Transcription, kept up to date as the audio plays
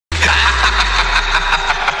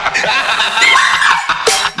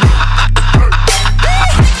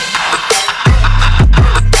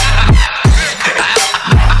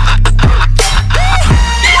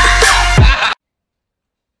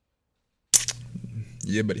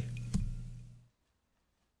Yeah, buddy.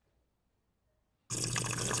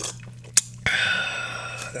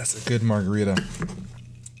 That's a good margarita.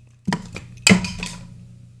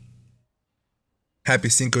 Happy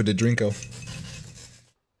Cinco de Drinko.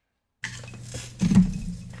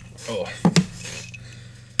 Oh.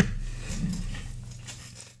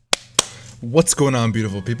 What's going on,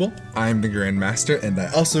 beautiful people? I'm the Grandmaster, and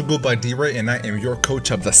I also go by D-Ray, and I am your coach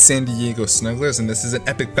of the San Diego Snugglers, and this is an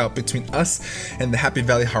epic bout between us and the Happy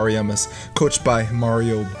Valley Hariyamas, coached by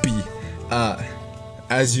MarioBee.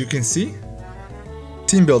 As you can see,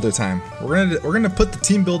 team builder time. We're gonna put the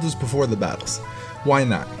team builders before the battles. Why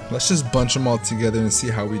not? Let's just bunch them all together and see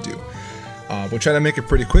how we do. We'll try to make it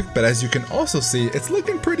pretty quick, but as you can also see, it's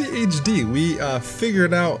looking pretty HD. We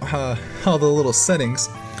figured out how the little settings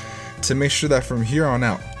to make sure that from here on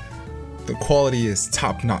out, the quality is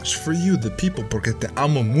top notch for you, the people, porque te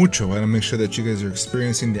amo mucho. I want to make sure that you guys are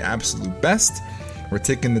experiencing the absolute best. We're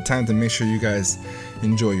taking the time to make sure you guys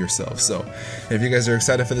enjoy yourselves. So if you guys are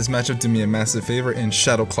excited for this matchup, do me a massive favor and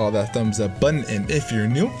shadow claw that thumbs up button. And if you're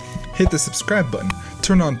new, hit the subscribe button,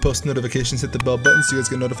 turn on post notifications, hit the bell button so you guys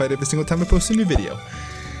get notified every single time I post a new video.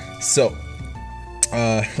 So,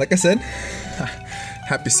 like I said,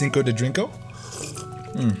 happy Cinco de Drinko.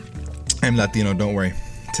 I'm Latino, don't worry.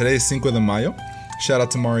 Today is Cinco de Mayo. Shout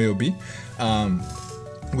out to MarioBee.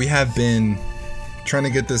 We have been trying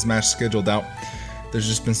to get this match scheduled out. There's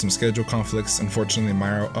just been some schedule conflicts. Unfortunately,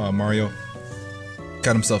 Mario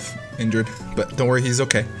got himself injured, but don't worry, he's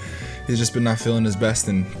okay. He's just been not feeling his best,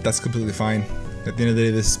 and that's completely fine. At the end of the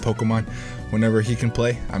day, this is Pokemon. Whenever he can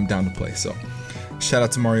play, I'm down to play. So, shout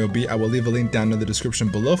out to MarioBee. I will leave a link down in the description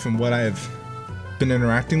below from what I have been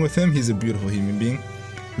interacting with him. He's a beautiful human being.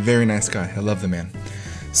 Very nice guy. I love the man.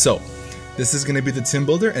 So, this is going to be the team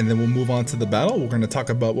builder, and then we'll move on to the battle. We're going to talk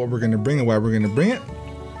about what we're going to bring and why we're going to bring it.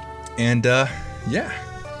 And, yeah.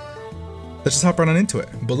 Let's just hop right on into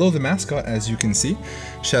it. Below the mascot, as you can see,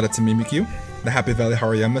 shout out to Mimikyu. The Happy Valley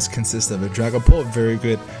Hariyamas consists of a Dragapult, very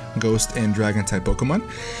good ghost and dragon type Pokemon.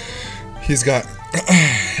 He's got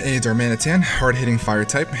a Darmanitan, hard-hitting fire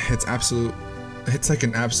type. It's like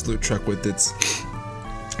an absolute truck with its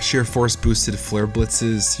sheer force boosted flare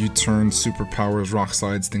blitzes, U-turns, superpowers, rock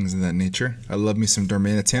slides, things of that nature. I love me some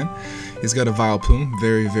Darmanitan. He's got a Vileplume,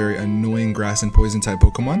 very, very annoying grass and poison type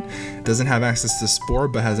Pokemon. Doesn't have access to Spore,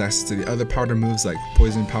 but has access to the other powder moves like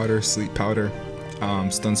Poison Powder, Sleep Powder,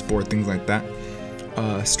 Stun Spore, things like that.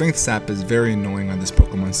 Strength Sap is very annoying on this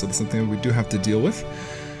Pokemon, so that's something we do have to deal with.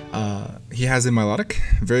 He has a Milotic,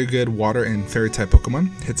 very good water and fairy type Pokemon.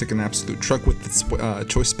 Hits like an absolute truck with its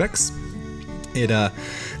choice specs. It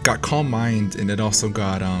got Calm Mind, and it also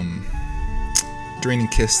got Draining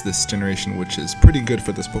Kiss this generation, which is pretty good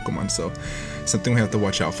for this Pokemon, so something we have to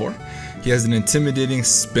watch out for. He has an Intimidating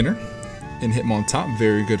Spinner in Hitmontop,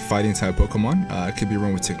 very good fighting type Pokemon. It could be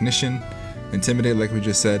run with Technician, Intimidate like we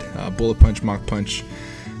just said, Bullet Punch, Mach Punch,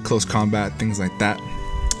 Close Combat, things like that.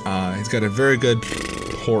 He's got a very good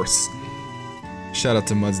Horse. Shout out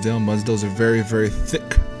to Mudsdale. Mudsdale's a very, very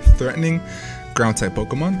thick, threatening ground type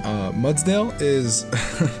Pokemon. Mudsdale is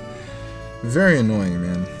very annoying,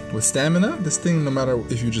 man. With stamina, this thing, no matter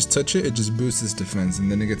if you just touch it, it just boosts its defense,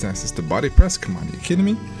 and then it gets access to Body Press. Come on, are you kidding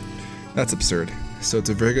me? That's absurd. So it's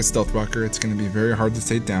a very good stealth rocker. It's going to be very hard to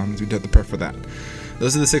take down, so we do have to prep for that.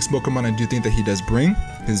 Those are the 6 Pokemon I do think that he does bring.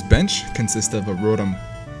 His bench consists of a Rotom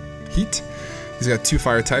Heat. He's got 2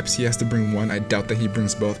 fire types. He has to bring 1. I doubt that he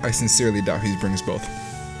brings both. I sincerely doubt he brings both.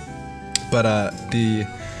 But the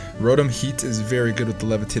Rotom Heat is very good with the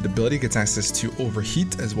Levitate ability. Gets access to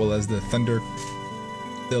Overheat as well as the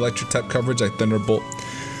electric type coverage like Thunderbolt,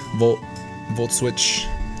 Volt Switch,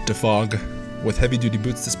 Defog. With heavy duty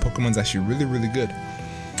boots, this Pokemon's actually really, really good.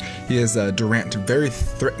 He has Durant, very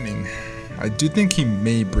threatening. I do think he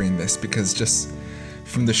may bring this because just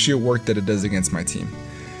from the sheer work that it does against my team.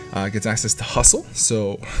 Gets access to Hustle,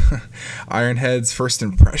 so Ironhead's First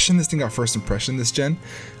Impression. This thing got First Impression this gen.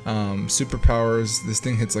 Superpowers, this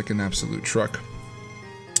thing hits like an absolute truck.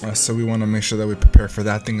 So we want to make sure that we prepare for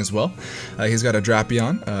that thing as well. He's got a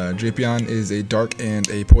Drapion. Drapion is a dark and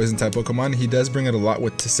a poison type Pokemon. He does bring it a lot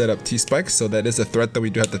to set up T-Spikes, so that is a threat that we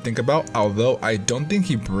do have to think about, although I don't think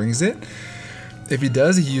he brings it. If he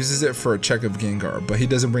does, he uses it for a check of Gengar, but he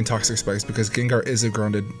doesn't bring Toxic Spikes because Gengar is a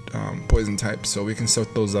grounded poison type, so we can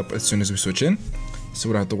soak those up as soon as we switch in, so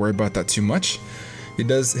we don't have to worry about that too much.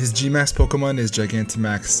 His G-Max Pokemon is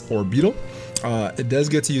Gigantamax or Beetle. It does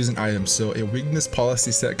get to use an item, so a weakness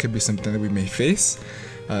policy set could be something that we may face.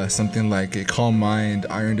 Something like a Calm Mind,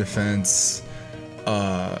 Iron Defense,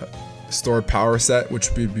 Stored Power set,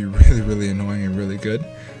 which would be really, really annoying and really good.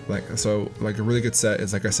 Like a really good set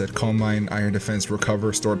is, like I said, Calm Mind, Iron Defense,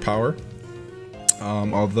 Recover, Stored Power.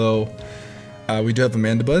 Although we do have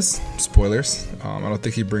Amanda Buzz. Spoilers. I don't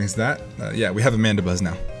think he brings that. Yeah, we have Amanda Buzz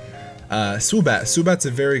now. Swoobat. Swoobat's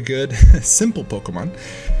a very good, simple Pokemon.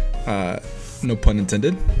 No pun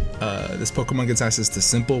intended. This Pokemon gets access to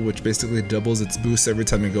Simple, which basically doubles its boost every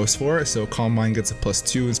time it goes for it. So Calm Mind gets a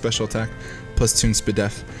 +2 in special attack, +2 in speed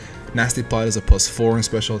def. Nasty Plot is a +4 in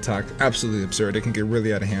special attack. Absolutely absurd. It can get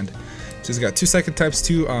really out of hand. So he's got 2 psychic types,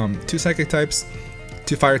 two psychic types,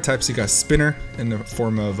 2 fire types. He got Spinner in the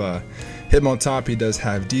form of Hitmontop. He does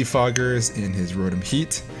have Defoggers in his Rotom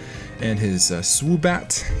Heat, and his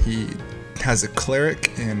Swoobat. He has a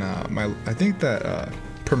Cleric, and I think that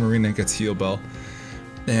Primarina gets Heal Bell,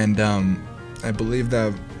 and I believe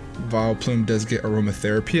that Vileplume does get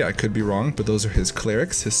Aromatherapy. I could be wrong, but those are his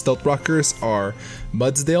Clerics. His Stealth Rockers are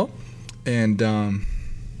Mudsdale, and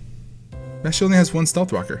actually only has 1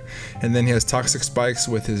 Stealth Rocker. And then he has Toxic Spikes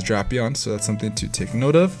with his Drapion, so that's something to take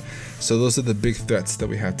note of. So those are the big threats that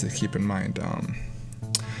we have to keep in mind.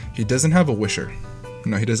 He doesn't have a Wisher.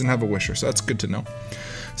 No, he doesn't have a Wisher, so that's good to know.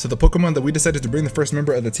 So the Pokemon that we decided to bring the first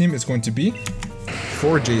member of the team is going to be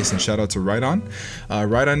for Jason. Shout out to Rhydon.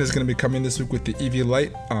 Rhydon is going to be coming this week with the EV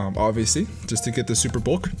Light, obviously, just to get the Super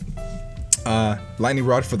Bulk. Lightning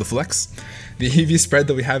Rod for the flex. The EV spread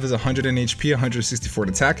that we have is 100 in HP, 164 in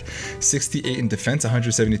attack, 68 in defense,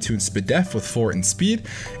 172 in speed def with 4 in speed.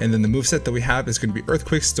 And then the moveset that we have is going to be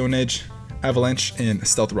Earthquake, Stone Edge, Avalanche, and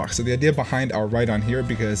Stealth Rock. So the idea behind our Rhydon here,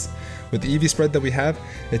 because with the EV spread that we have,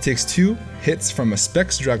 it takes 2 hits from a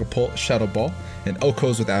Specs, Dragapult, Shadow Ball, and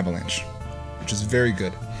Okos with Avalanche, which is very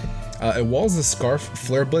good. It walls the Scarf,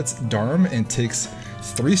 Flare Blitz, Darm, and takes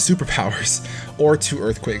 3 superpowers or 2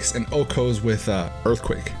 earthquakes, and Okos with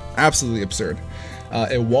Earthquake. Absolutely absurd.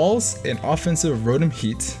 It walls an offensive Rotom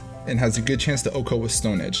Heat and has a good chance to OHKO with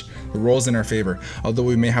Stone Edge. The rolls in our favor, although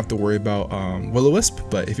we may have to worry about Will-O-Wisp,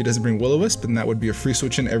 but if he doesn't bring Will-O-Wisp, then that would be a free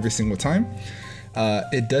switch in every single time.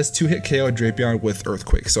 It does 2-hit KO Drapion with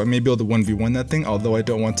Earthquake, so I may be able to 1v1 that thing, although I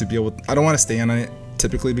don't want to stay on it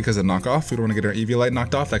typically because of knockoff. We don't want to get our EV Light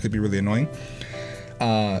knocked off. That could be really annoying.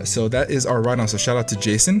 So that is our Rhydon. So shout out to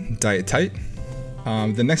Jason, Diet Tight.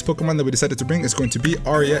 The next Pokemon that we decided to bring is going to be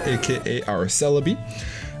Arya, aka our Celebi.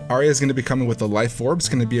 Arya is going to be coming with a Life Orb. It's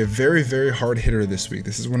going to be a very, very hard hitter this week.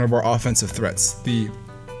 This is one of our offensive threats. The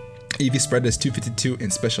EV spread is 252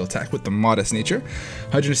 in special attack with the Modest Nature,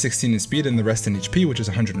 116 in speed, and the rest in HP, which is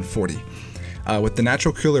 140. With the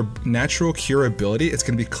natural cure ability, it's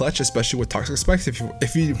going to be clutch, especially with Toxic Spikes.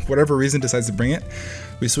 If you whatever reason decides to bring it,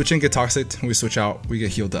 we switch in, get Toxic, and we switch out, we get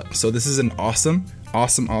healed up. So this is an awesome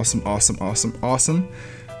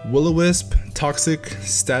Will-O-Wisp Toxic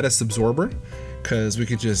status absorber, because we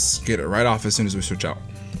could just get it right off as soon as we switch out.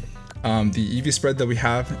 The EV spread that we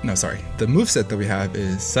have, the moveset that we have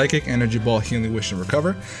is Psychic, Energy Ball, Healing Wish, and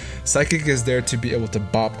Recover. Psychic is there to be able to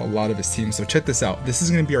bop a lot of his team, so check this out. This is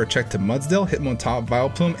going to be our check to Mudsdale, Hitmontop,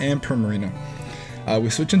 Vileplume, and Primarina. We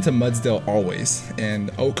switch into Mudsdale always, and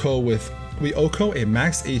we OHKO a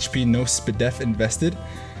max HP, no speed def invested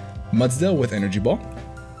Mudsdale with Energy Ball.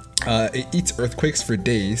 It eats Earthquakes for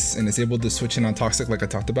days and is able to switch in on Toxic like I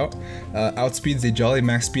talked about. Outspeeds a Jolly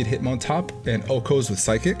max speed Hitmontop and OHKOs with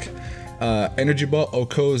Psychic. Energy Ball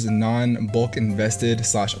OHKOs non-bulk invested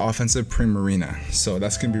 / offensive Primarina. So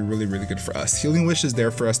that's going to be really, really good for us. Healing Wish is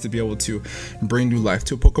there for us to be able to bring new life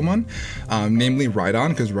to a Pokemon, namely Rhydon,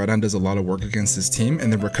 because Rhydon does a lot of work against his team.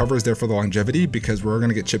 And then Recover is there for the longevity, because we're going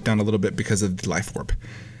to get chipped down a little bit because of the Life Orb.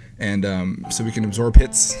 And so we can absorb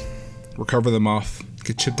hits, recover them off,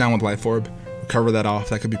 get chipped down with Life Orb, recover that off.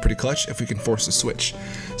 That could be pretty clutch if we can force a switch.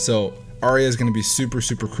 So Arya is going to be super,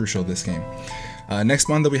 super crucial this game. Next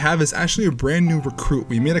one that we have is actually a brand new recruit.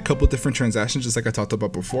 We made a couple different transactions, just like I talked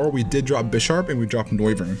about before. We did drop Bisharp and we dropped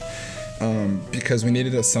Noivern because we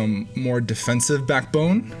needed some more defensive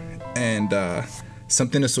backbone and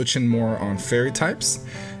something to switch in more on fairy types,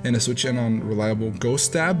 and to switch in on reliable Ghost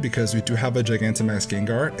Stab, because we do have a Gigantamax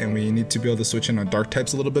Gengar and we need to be able to switch in on dark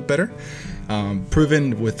types a little bit better.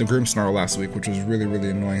 Proven with the Grimmsnarl last week, which was really, really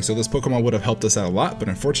annoying. So this Pokemon would have helped us out a lot, but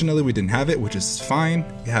unfortunately we didn't have it, which is fine.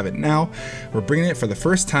 We have it now. We're bringing it for the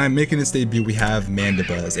first time, making its debut. We have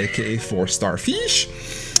Mandibuzz, aka 4-star Fish.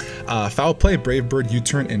 Foul Play, Brave Bird,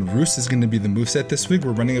 U-Turn, and Roost is going to be the moveset this week.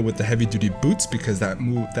 We're running it with the Heavy Duty Boots because that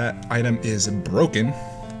item is broken.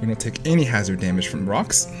 We don't take any hazard damage from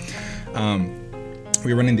rocks.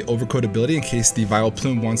 We're running the Overcoat ability in case the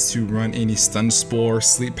Vileplume wants to run any Stun Spore,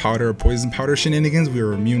 Sleep Powder, or Poison Powder shenanigans. We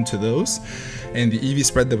are immune to those. And the EV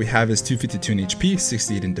spread that we have is 252 in HP,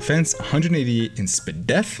 68 in defense, 188 in speed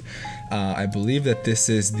def. I believe that this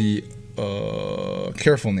is the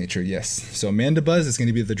Careful nature, yes. So Mandibuzz is going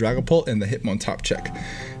to be the Dragapult and the Hitmon top check.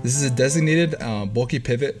 This is a designated bulky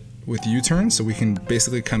pivot with U-turn, so we can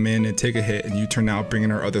basically come in and take a hit and U-turn out, bring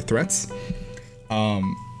in our other threats.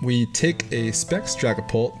 We take a Specs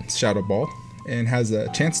Dragapult Shadow Ball and has a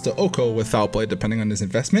chance to OHKO with Foul Play depending on his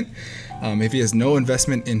investment. If he has no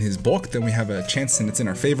investment in his bulk, then we have a chance, and it's in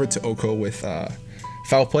our favor, to OHKO with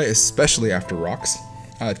Foul Play, especially after rocks.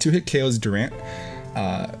 2-hit KOs Durant.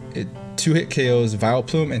 It 2-hit KOs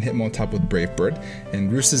Vileplume and Hitmontop with Brave Bird.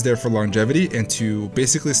 And Roost is there for longevity and to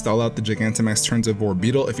basically stall out the Gigantamax turns of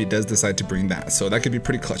Vorbeetle if he does decide to bring that. So that could be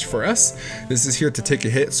pretty clutch for us. This is here to take a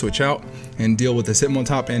hit, switch out, and deal with his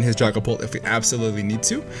Hitmontop and his Dragapult if we absolutely need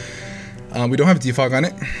to. We don't have Defog on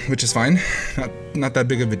it, which is fine. Not that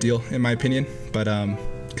big of a deal in my opinion, but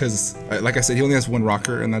because like I said, he only has one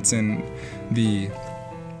rocker, and that's in the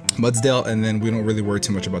Mudsdale, and then we don't really worry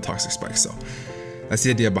too much about Toxic Spike. So that's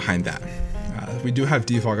the idea behind that. We do have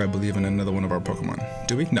Defog, I believe, in another one of our Pokemon.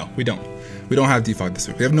 Do we? No, we don't. We don't have Defog this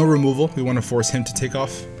week. We have no removal. We want to force him to take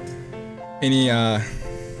off any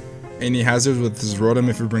hazards with his Rotom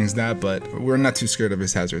if he brings that, but we're not too scared of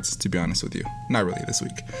his hazards, to be honest with you. Not really this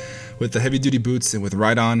week. With the heavy duty boots and with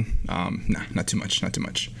Rhydon, nah, not too much, not too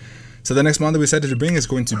much. So the next mon that we decided to bring is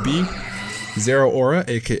going to be Zeraora,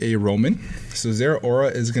 aka Roman. So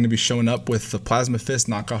Zeraora is going to be showing up with the Plasma Fist,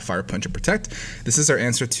 Knockoff, Fire Punch, and Protect. This is our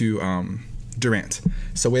answer to Durant.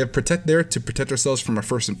 So we have Protect there to protect ourselves from our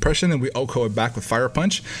first impression, and we OHKO it back with Fire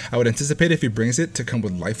Punch. I would anticipate if he brings it to come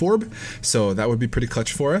with Life Orb, so that would be pretty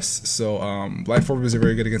clutch for us. So Life Orb is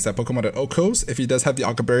very good against that Pokemon at OHKOs. If he does have the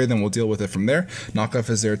Aqua Berry, then we'll deal with it from there. Knockoff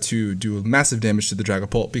is there to do massive damage to the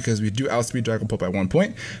Dragapult because we do outspeed Dragapult by 1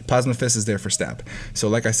 point. Plasma Fist is there for stab. So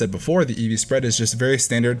like I said before, the EV spread is just very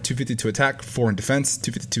standard: 252 attack, 4 in defense,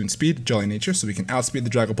 252 in speed, Jolly Nature, so we can outspeed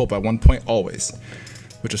the Dragapult by 1 point always,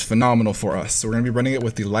 which is phenomenal for us. So we're going to be running it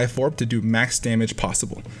with the Life Orb to do max damage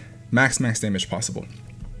possible. Max damage possible.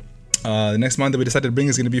 The next mon that we decided to bring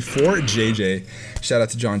is going to be for JJ. Shout out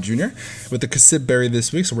to John Jr. With the Kasib Berry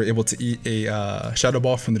this week, so we're able to eat a Shadow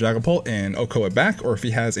Ball from the Dragapult and OHKO it back, or if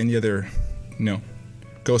he has any other,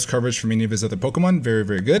 ghost coverage from any of his other Pokemon, very,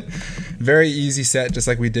 very good. Very easy set, just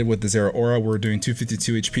like we did with the Zeraora. We're doing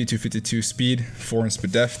 252 HP, 252 speed, 4 in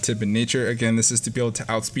Spadef, Tip in Nature. Again, this is to be able to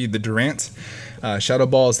outspeed the Durant. Shadow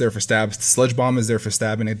Ball is there for stab. Sludge Bomb is there for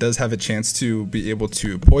stab, and it does have a chance to be able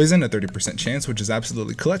to poison, a 30% chance, which is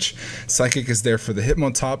absolutely clutch. Psychic is there for the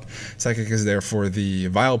Hitmontop. Psychic is there for the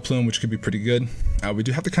Vileplume, which could be pretty good. We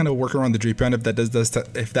do have to kind of work around the Dreepound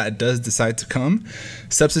if that does decide to come.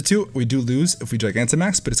 Substitute, we do lose if we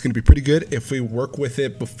Gigantamax, but it's going to be pretty good if we work with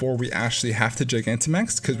it before we actually have to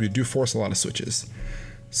Gigantamax, because we do force a lot of switches.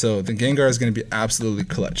 So the Gengar is going to be absolutely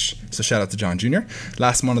clutch. So shout out to John Jr.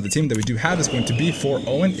 Last mon of the team that we do have is going to be for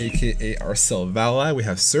Owen, aka our Silvally. We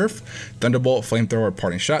have Surf, Thunderbolt, Flamethrower,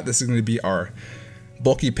 Parting Shot. This is going to be our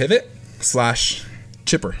bulky pivot /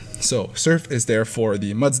 chipper. So Surf is there for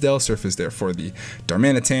the Mudsdale, Surf is there for the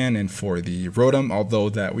Darmanitan and for the Rotom, although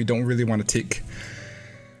that we don't really want to take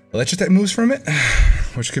electric type moves from it,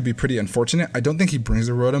 which could be pretty unfortunate. I don't think he brings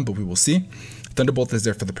the Rotom, but we will see. Thunderbolt is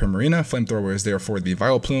there for the Primarina, Flamethrower is there for the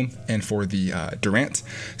Vileplume and for the Durant.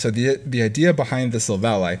 So the idea behind the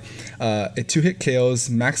Silvally, it 2-hit KOs,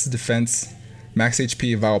 max defense, max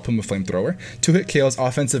HP Vileplume with Flamethrower, 2-hit KOs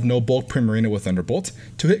offensive no bulk Primarina with Thunderbolt,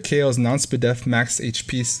 2-hit KOs non-Spadef max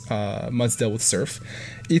HP Mudsdale with Surf,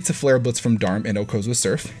 eats a Flare Blitz from Darm and OHKOs with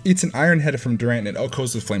Surf, eats an Iron Head from Durant and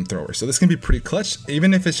OHKOs with Flamethrower. So this can be pretty clutch,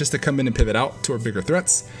 even if it's just to come in and pivot out to our bigger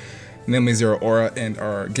threats, namely Zeraora and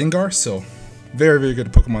our Gengar. So very, very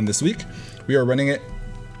good Pokemon this week. We are running it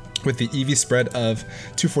with the EV spread of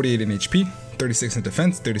 248 in HP, 36 in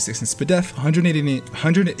defense, 36 in Spadef,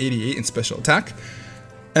 188 in special attack,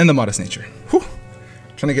 and the Modest Nature. Whew.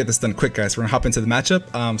 Trying to get this done quick, guys. We're gonna hop into the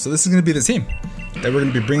matchup. So this is gonna be the team that we're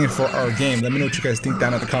gonna be bringing for our game. Let me know what you guys think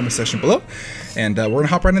down in the comment section below, and we're gonna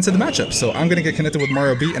hop right into the matchup. So I'm gonna get connected with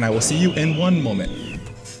MarioBee, and I will see you in one moment.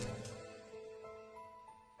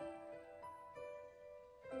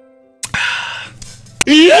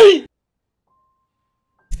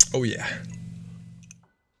 Oh yeah.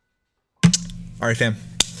 Alright fam,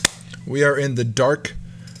 we are in the dark,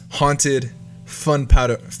 haunted, fun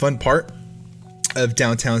part of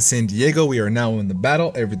downtown San Diego. We are now in the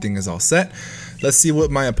battle. Everything is all set. Let's see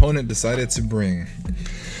what my opponent decided to bring.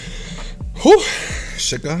 Whew,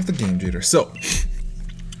 check off the game jeter. So,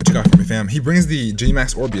 what you got for me fam? He brings the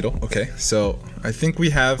G-Max Orbeetle. Okay, so I think we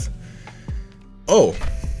have,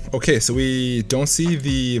 okay, so we don't see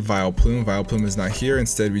the Vileplume. Vileplume is not here.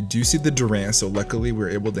 Instead, we do see the Durant, so luckily we're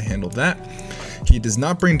able to handle that. He does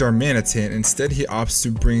not bring Darmanitan. Instead, he opts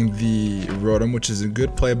to bring the Rotom, which is a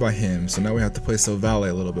good play by him. So now we have to play Silvally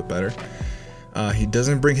a little bit better. He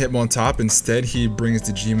doesn't bring Hitmontop. Instead, he brings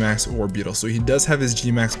the G-Max Orbeetle. So he does have his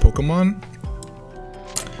G-Max Pokemon.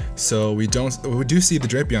 So we do see the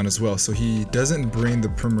Drapion as well. So he doesn't bring the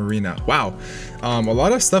Primarina. Wow, a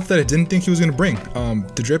lot of stuff that I didn't think he was gonna bring.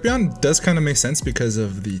 The Drapion does kind of make sense because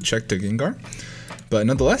of the check to Gengar, but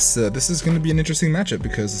nonetheless, this is gonna be an interesting matchup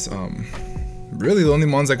because really the only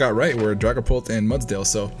mons I got right were Dragapult and Mudsdale.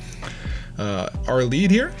 So our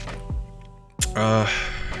lead here,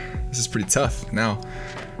 this is pretty tough. Now,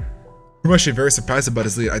 I'm actually very surprised about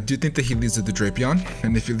his lead. I do think that he leads with the Drapion,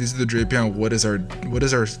 and if he leads with the Drapion, what is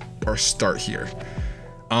our start here?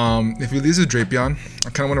 If he leads with Drapion, I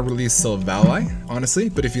kind of want to release Silvally, honestly.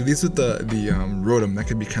 But if he leads with the Rotom, that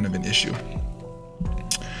could be kind of an issue.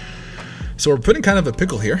 So we're putting kind of a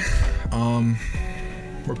pickle here.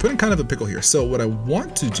 So what I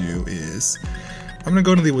want to do is I'm gonna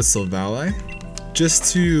go to lead with Silvally,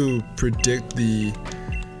 just to predict the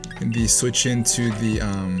switch into the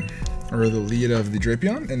or the lead of the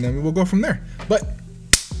Drapion, and then we will go from there. But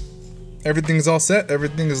everything is all set.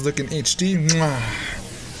 Everything is looking HD. Mwah.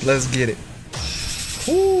 Let's get it.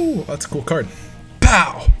 Ooh, that's a cool card.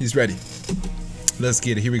 Pow! He's ready. Let's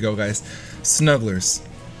get it. Here we go, guys. Snugglers,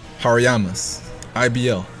 Hariyamas,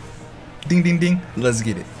 IBL. Ding, ding, ding. Let's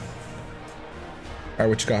get it. All right,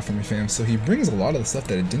 what you got for me, fam? So he brings a lot of the stuff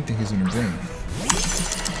that I didn't think he was gonna bring.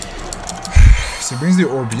 So he brings the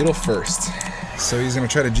Orbeetle first. So he's gonna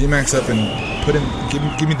try to G-Max up and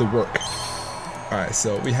give me the work. Alright,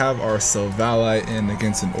 so we have our Silvally in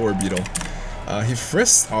against an Orbeetle. He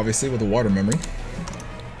frisked, obviously, with a water memory.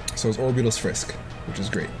 So his Orbeetle's frisk, which is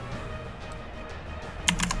great.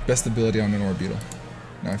 Best ability on an Orbeetle.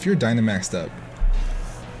 Now, if you're Dynamaxed up,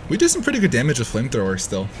 we do some pretty good damage with Flamethrower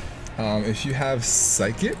still. If you have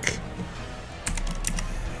Psychic,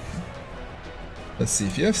 let's see,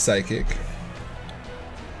 if you have Psychic,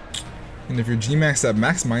 and if your G-Max up,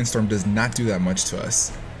 Max Mindstorm does not do that much to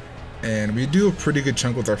us. And we do a pretty good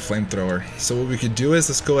chunk with our Flamethrower. So what we could do is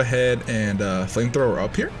let's go ahead and Flamethrower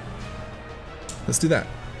up here. Let's do that.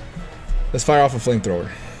 Let's fire off a Flamethrower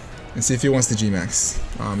and see if he wants the G-Max.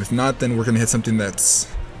 If not, then we're going to hit something that's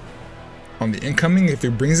on the incoming. If he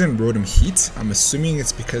brings in Rotom Heat, I'm assuming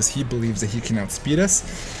it's because he believes that he can outspeed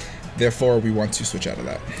us. Therefore, we want to switch out of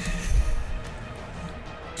that.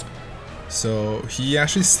 So he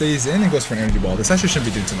actually stays in and goes for an Energy Ball. This actually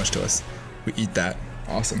shouldn't be doing too much to us. We eat that.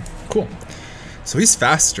 Awesome. Cool. So he's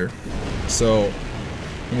faster. So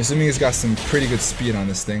I'm assuming he's got some pretty good speed on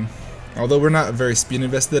this thing. Although we're not very speed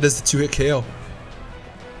invested, that is the 2-hit KO.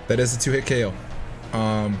 That is the 2-hit KO.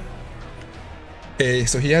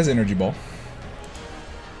 So he has Energy Ball.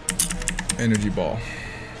 Energy Ball.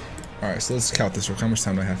 Alright, so let's count this real quick. How much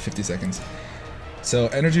time do I have? 50 seconds. So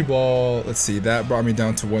Energy Ball, let's see, that brought me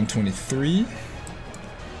down to 123.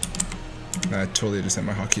 I totally just hit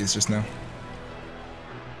my hotkeys just now.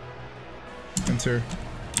 Enter.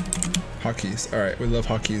 Hotkeys. Alright, we love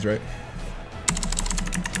hotkeys, right?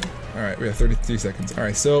 Alright, we have 33 seconds.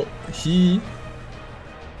 Alright, so he...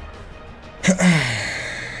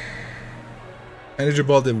 Energy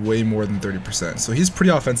Ball did way more than 30%. So he's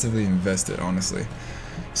pretty offensively invested, honestly.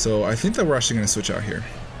 So I think that we're actually going to switch out here.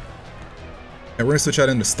 And we're going to switch out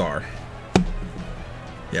into Star.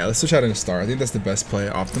 Yeah, let's switch out into Star. I think that's the best play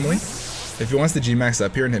optimally. If he wants the G-Max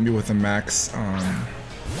up here and hit me with a max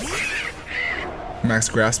max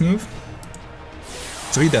grass move.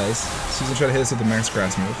 So he does. So he's going to try to hit us with the max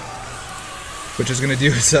grass move, which is going to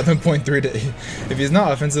do 7.3 to 8. If he's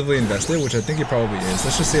not offensively invested, which I think he probably is,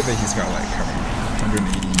 let's just say that he's got like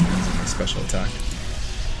 180 in special attack.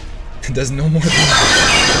 It does no more than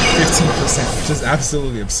 15%, which is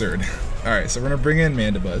absolutely absurd. Alright, so we're going to bring in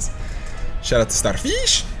Mandibuzz. Shout out to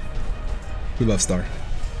Starfish. We love Star.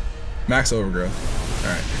 Max Overgrowth.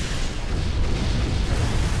 Alright.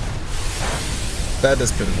 That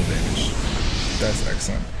does pitiful damage. That's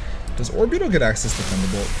excellent. Does Orbeetle get access to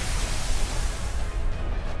Thunderbolt?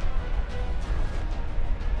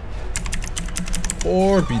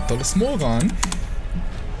 Orbeetle Smogon.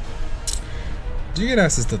 Do you get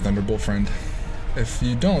access to Thunderbolt, friend? If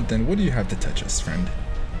you don't, then what do you have to touch us, friend?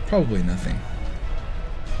 Probably nothing.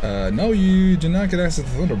 No, you do not get access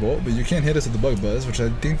to Thunderbolt, but you can't hit us with the Bug Buzz, which I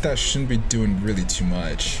think that shouldn't be doing really too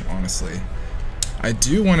much, honestly. I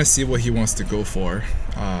do want to see what he wants to go for.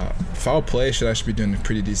 Foul Play should actually be doing a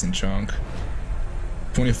pretty decent chunk.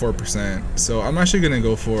 24%. So I'm actually going to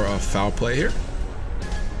go for a Foul Play here.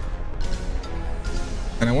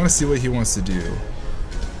 And I want to see what he wants to do.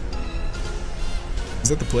 Is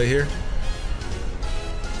that the play here?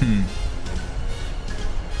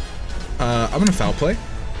 I'm gonna foul play.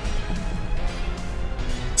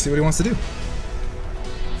 See what he wants to do.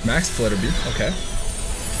 Max Flutter Bee. Okay.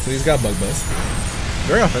 So he's got Bug Buzz.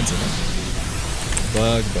 Very offensive, huh?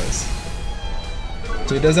 Bug Buzz.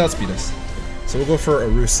 So he does outspeed us. So we'll go for a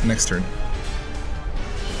Roost next turn.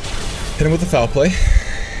 Hit him with the foul play.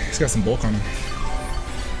 He's got some bulk on him.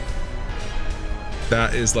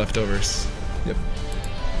 That is leftovers. Yep.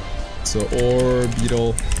 So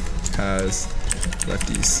Orbeetle has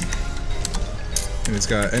lefties. And he's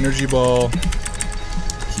got Energy Ball.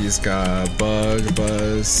 He's got Bug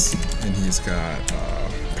Buzz. And he's got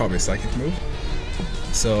probably a Psychic move.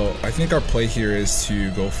 So I think our play here is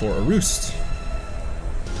to go for a Roost.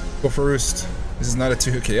 Go for Roost. This is not a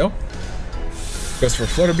 2-hit KO. Goes for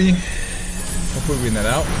Flutter Bee. Hopefully we win that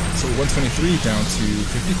out. So 123 down to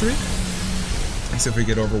 53. Let's see if we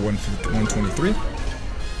get over 123.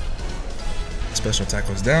 Special attack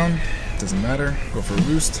goes down. Doesn't matter. Go for a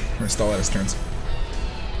Roost. We're gonna stall out his turns.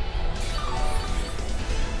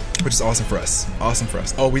 Which is awesome for us. Awesome for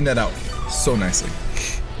us. Oh, we net out so nicely.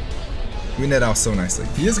 We net out so nicely.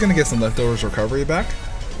 He is gonna get some leftovers recovery back.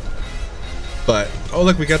 But oh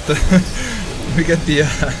look, we got the we get the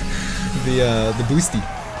boosty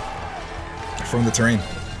from the terrain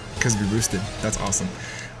because we boosted. That's awesome.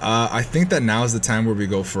 I think that now is the time where we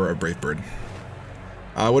go for a Brave Bird.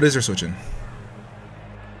 What is your switching?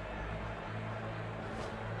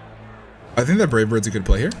 I think that Brave Bird's a good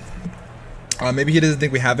play here. Maybe he doesn't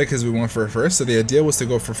think we have it because we went for it first. So the idea was to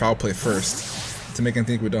go for foul play first to make him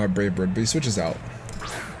think we don't have Brave Bird, but he switches out.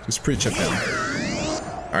 Just pretty chipped down.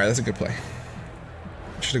 Alright, that's a good play.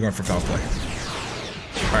 Should have gone for foul play.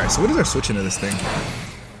 Alright, so what is our switch into this thing?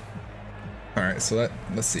 Alright, so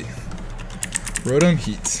let's see. Rotom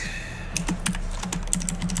Heat.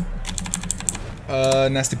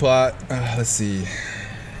 Nasty Plot. Let's see.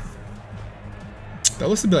 That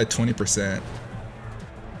looks to be like 20%.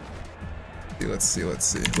 Let's see.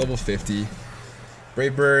 Level 50.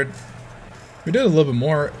 Brave Bird. We did a little bit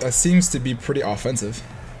more. That seems to be pretty offensive.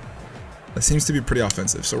 So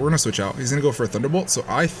we're gonna switch out. He's gonna go for a Thunderbolt. So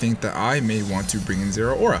I think that I may want to bring in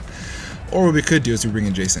Zero Aura. Or what we could do is we bring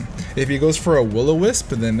in Jason. If he goes for a Will-O-Wisp,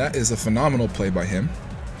 then that is a phenomenal play by him.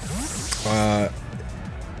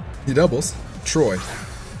 He doubles. Troy.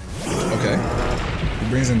 Okay. He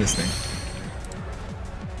brings in this thing.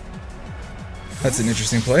 That's an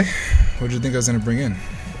interesting play. What did you think I was going to bring in?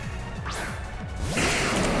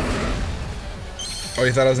 Oh,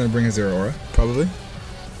 you thought I was going to bring in Zero Aura? Probably.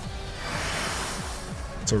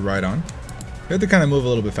 So right on. We have to kind of move a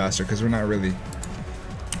little bit faster because we're not really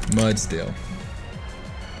Mudsdale.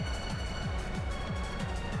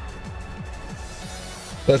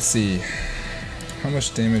 Let's see. How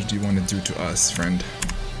much damage do you want to do to us, friend?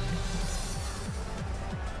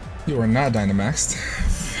 You are not Dynamaxed.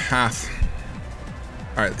 Half.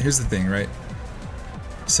 Alright, here's the thing, right?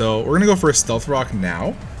 So, we're gonna go for a Stealth Rock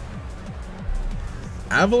now.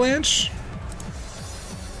 Avalanche?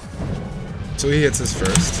 So he hits us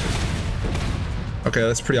first. Okay,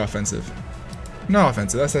 that's pretty offensive. No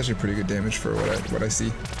offensive, that's actually pretty good damage for what I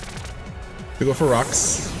see. We go for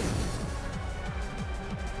rocks.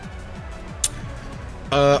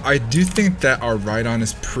 I do think that our Rhydon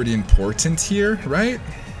is pretty important here, right?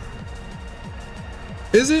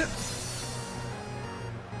 Is it?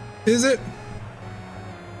 Is it?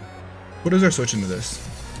 What is our switch into this?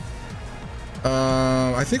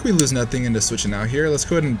 I think we lose nothing into switching out here. Let's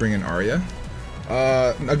go ahead and bring in Arya.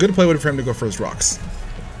 A good play would be for him to go for his rocks.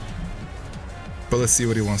 But let's see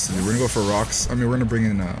what he wants to do. We're gonna go for rocks. I mean, we're gonna bring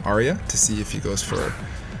in Arya to see if he goes for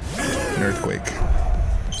an Earthquake.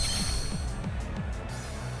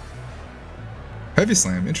 Heavy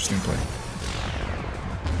Slam, interesting play.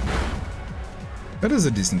 That is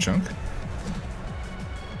a decent chunk.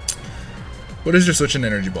 What is your switch in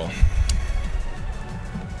Energy Ball?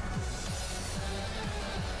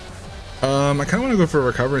 I kind of want to go for a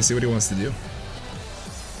Recover and see what he wants to do.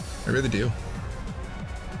 I really do.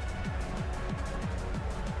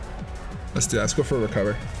 Let's do that. Let's go for a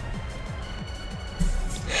Recover.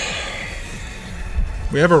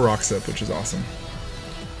 We have a Rocks up, which is awesome.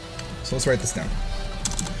 So let's write this down.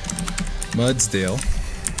 Mudsdale.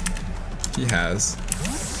 He has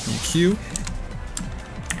EQ.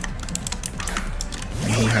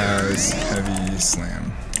 And he has Heavy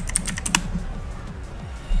Slam.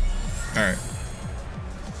 Alright.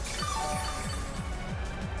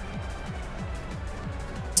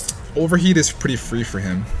 Overheat is pretty free for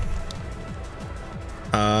him.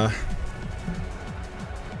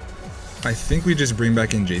 I think we just bring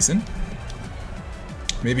back in Jason.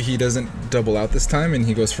 Maybe he doesn't double out this time and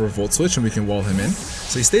he goes for a Volt Switch and we can wall him in.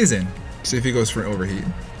 So he stays in. See if he goes for an Overheat.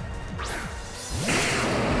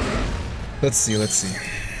 Let's see.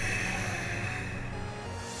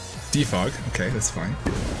 Defog. Okay, that's fine.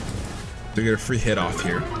 We get a free hit off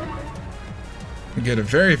here. We get a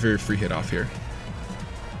very, very free hit off here.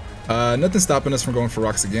 Nothing stopping us from going for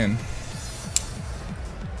rocks again.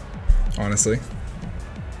 Honestly.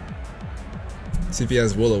 See if he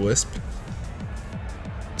has Will-O-Wisp.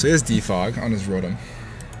 So he has Defog on his Rotom.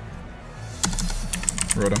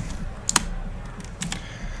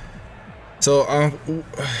 So,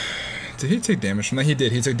 did he take damage from that? He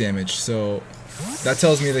did. He took damage. So that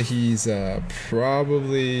tells me that he's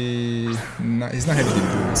probably not. He's not heavy duty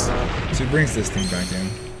boots. So he brings this thing back in.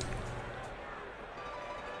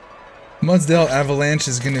 Mudsdale Avalanche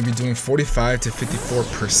is going to be doing 45 to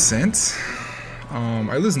 54%.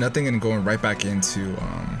 I lose nothing and going right back into.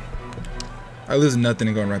 I lose nothing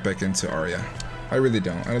and going right back into Aria. I really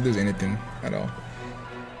don't. I don't lose anything at all.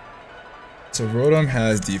 So Rotom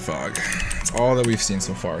has Defog. That's all that we've seen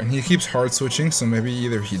so far. And he keeps hard switching, so maybe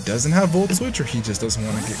either he doesn't have Volt Switch or he just doesn't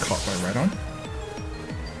want to get caught by Rhydon.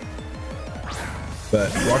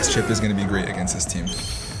 But Rock's Chip is going to be great against this team.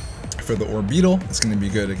 For the Orbeetle, it's going to be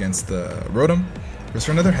good against the Rotom. Goes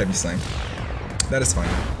for another Heavy Slam. That is fine.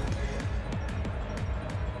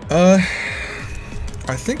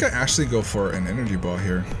 I think I actually go for an Energy Ball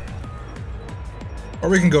here. Or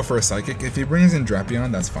we can go for a Psychic. If he brings in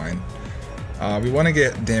Drapion, that's fine. We want to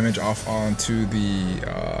get damage off onto the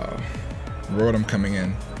Rotom coming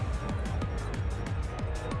in.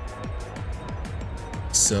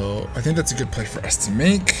 So I think that's a good play for us to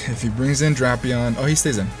make. If he brings in Drapion, oh, he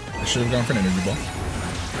stays in. I should have gone for an Energy Ball.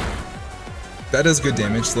 That does good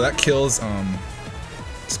damage, so that kills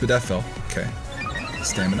Spadafel. Okay.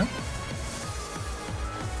 Stamina.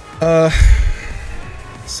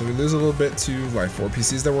 So we lose a little bit to Life Orb. He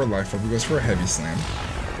sees that we're Life Orb. He goes for a Heavy Slam.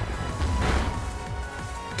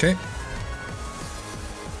 Okay.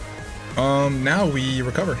 Now we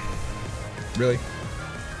recover. Really.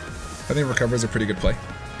 I think recover is a pretty good play.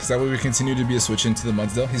 Because that way we continue to be a switch into the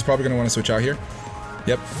Mudsdale. He's probably going to want to switch out here.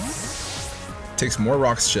 Yep. Takes more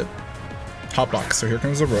Rock's Chip. Hot Box. So here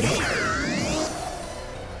comes the Rotom.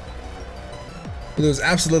 There's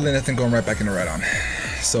absolutely nothing going right back into Rhydon.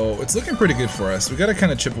 So it's looking pretty good for us. We got to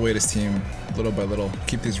kind of chip away this team little by little.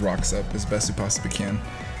 Keep these rocks up as best we possibly can.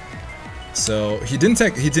 So he didn't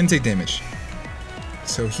take damage.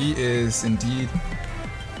 So he is indeed.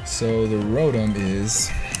 So the Rotom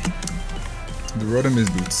is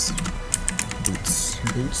Boots.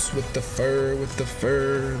 Boots with the fur,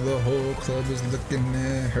 the whole club is looking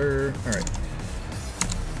at her. Alright.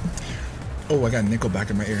 Oh, I got nickel back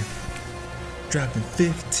in my ear. Dropping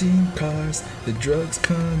 15 cars, the drugs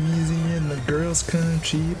come easy and the girls come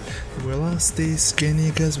cheap. We'll all stay skinny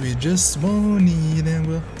cause we just won't eat and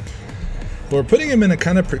we'll... We're putting him in a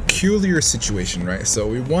kind of peculiar situation, right? So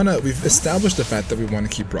we've established the fact that we want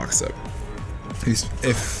to keep rocks up.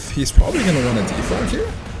 If he's probably going to want a defog here.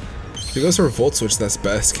 If he goes for a Volt Switch, that's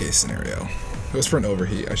best case scenario. He goes for an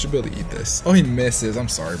Overheat. I should be able to eat this. Oh, he misses. I'm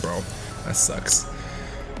sorry, bro. That sucks.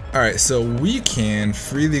 Alright, so we can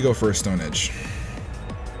freely go for a Stone Edge.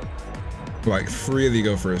 Like, freely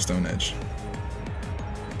go for a Stone Edge.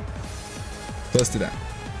 So let's do that.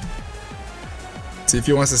 See if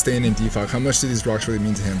he wants to stay in defog. How much do these rocks really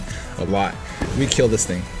mean to him? A lot. We kill this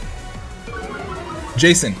thing.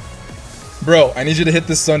 Jason. Bro, I need you to hit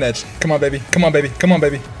this Stone Edge. Come on, baby. Come on, baby. Come on,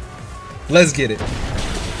 baby. Let's get it.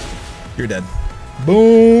 You're dead.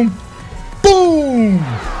 Boom. Boom.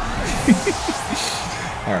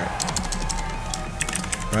 Alright.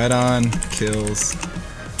 Rhydon kills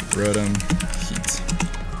Rotom Heat.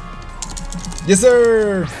 Yes,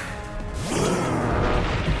 sir!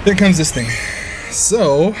 Here comes this thing.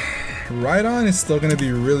 So, Rhydon is still going to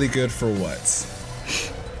be really good for what?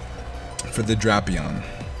 For the Drapion.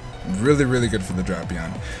 Really, really good for the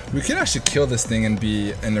Drapion. We could actually kill this thing and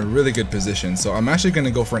be in a really good position. So I'm actually going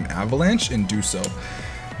to go for an Avalanche and do so.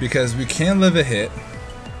 Because we can live a hit.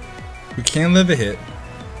 We can live a hit.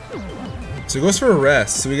 So he goes for a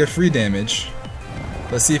Rest, so we get free damage.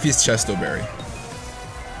 Let's see if he's Chesto Berry.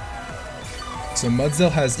 So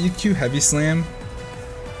Mudsdale has EQ, Heavy Slam,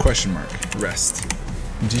 question mark, Rest.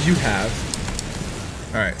 Do you have...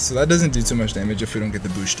 Alright, so that doesn't do too much damage if we don't get the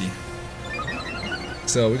Boosty.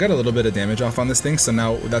 So we got a little bit of damage off on this thing, so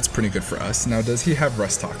now that's pretty good for us. Now does he have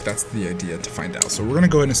Rest Talk? That's the idea to find out. So we're going to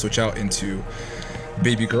go ahead and switch out into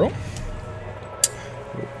Baby Girl.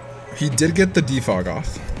 He did get the defog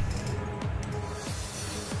off.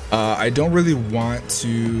 I don't really want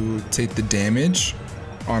to take the damage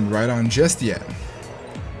on Rhydon just yet,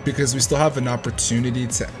 because we still have an opportunity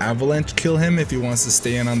to Avalanche kill him if he wants to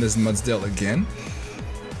stay in on this Mudsdale again.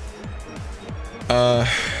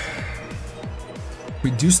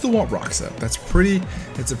 We do still want rocks up. It's a pretty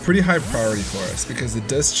high priority for us because it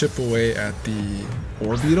does chip away at the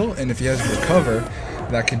ore beetle, and if he has recover,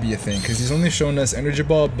 that could be a thing because he's only shown us energy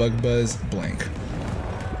ball, bug buzz, blank.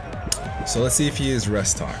 So let's see if he is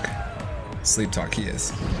rest talk. Sleep talk, he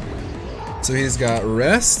is. So he's got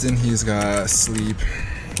rest and he's got sleep.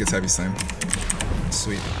 Gets heavy slime.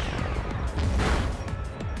 Sweet.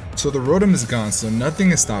 So the rotom is gone, so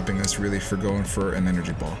nothing is stopping us really for going for an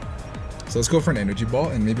energy ball. So let's go for an energy ball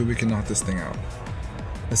and maybe we can knock this thing out.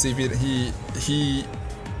 Let's see if he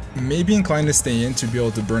may be inclined to stay in to be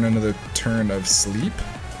able to burn another turn of sleep.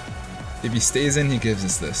 If he stays in, he gives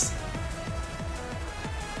us this.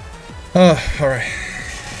 Alright.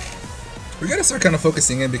 We gotta start kind of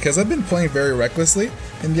focusing in because I've been playing very recklessly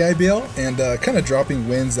in the IBL and kind of dropping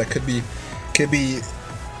wins that could be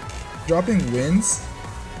dropping wins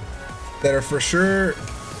that are for sure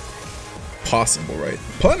possible, right?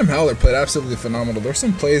 Platinum Howler played absolutely phenomenal. There's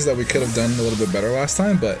some plays that we could have done a little bit better last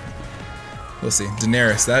time, but we'll see.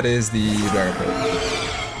 Daenerys, that is the Dragapult.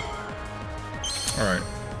 Alright.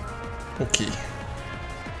 Okay.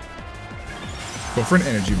 Go for an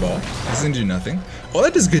energy ball. This doesn't do nothing. Oh,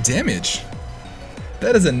 that does good damage.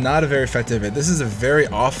 That is not a very effective hit. This is a very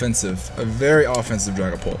offensive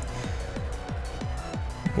Dragapult.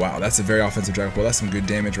 Wow, that's a very offensive Dragapult. That's some good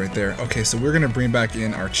damage right there. Okay, so we're gonna bring back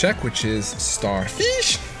in our check, which is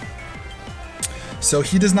Starfish. So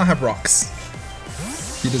he does not have rocks.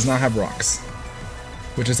 He does not have rocks,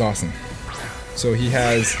 which is awesome. So he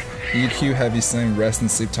has EQ, Heavy Slam, Rest, and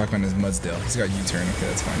Sleep Talk on his Mudsdale. He's got U-turn. Okay,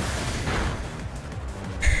 that's fine.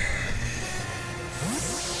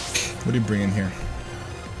 What do you bring in here?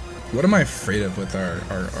 What am I afraid of with our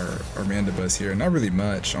Mandibuzz here? Not really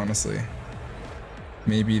much, honestly.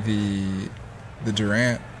 Maybe the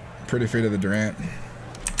Durant. Pretty afraid of the Durant.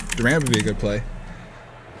 Durant would be a good play.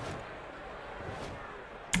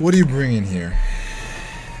 What do you bring in here?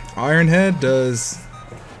 Ironhead does...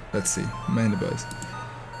 Let's see. Mandibuzz.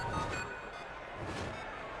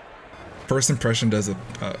 First Impression does a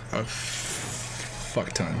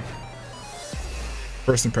fuck ton.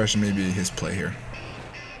 First Impression may be his play here.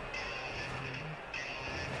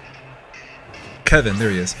 Kevin, there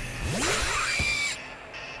he is.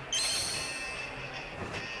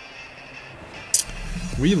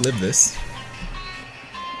 We live this.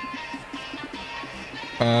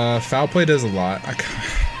 Foul play does a lot.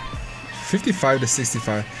 55 to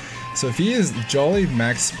 65. So if he is Jolly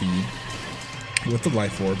max speed with the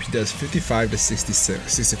life orb, he does 55 to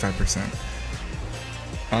 65%.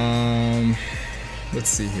 Let's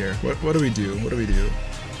see here. What do we do? What do we do?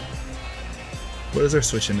 What is our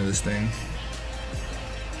switch into this thing?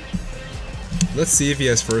 Let's see if he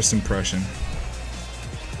has First Impression.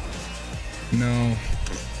 No.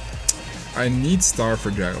 I need Star for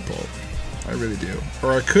Dragapult. I really do.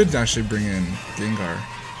 Or I could actually bring in Gengar.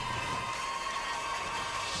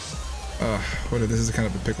 What if this is kind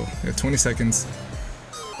of a pickle? Yeah, 20 seconds.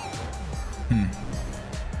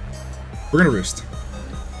 We're gonna roost.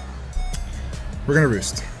 We're gonna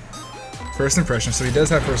roost. First Impression, so he does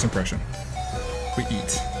have First Impression. We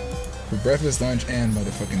eat. For breakfast, lunch, and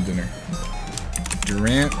motherfucking dinner.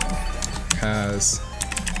 Durant has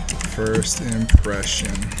First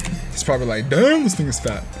Impression. He's probably like, damn, this thing is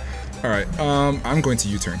fat. Alright, I'm going to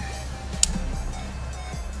U-turn.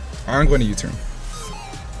 I'm going to U-turn.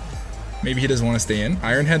 Maybe he doesn't want to stay in.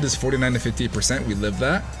 Ironhead is 49 to 58%. We live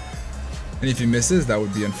that. And if he misses, that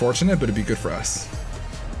would be unfortunate, but it'd be good for us.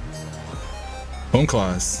 Bone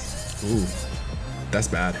Claws. Ooh, that's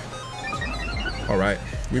bad. Alright,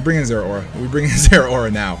 we bring in Zero Aura. We bring in Zero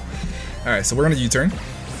Aura now. Alright, so we're going to U-turn.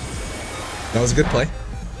 That was a good play.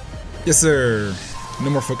 Yes, sir.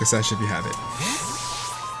 No more Focus Sash if you have it.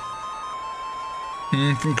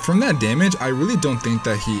 From that damage, I really don't think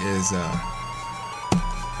that he is...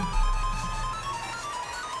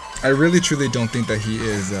 I really truly don't think that he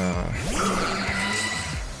is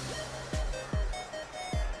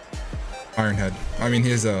Ironhead. I mean,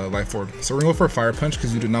 he is a Life Orb. So we're gonna go for a Fire Punch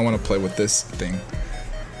because we do not want to play with this thing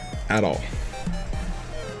at all.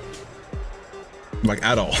 Like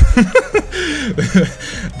at all.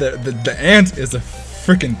 the ant is a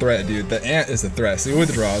freaking threat, dude. The ant is a threat. So he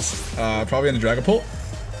withdraws. Probably in the Dragapult.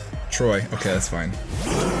 Troy. Okay, that's fine.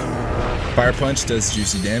 Fire Punch does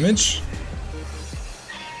juicy damage.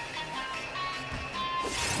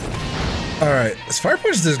 Alright, this Fire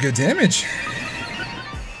Punch does good damage.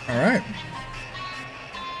 Alright.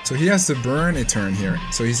 So he has to burn a turn here.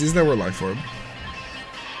 So he sees that we're Life Orb.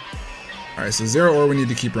 Alright, so Zero Ore we need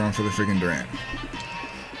to keep around for the freaking Durant.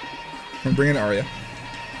 I'm bringing Arya.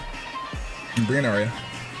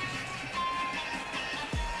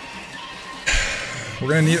 We're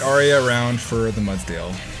gonna need Arya around for the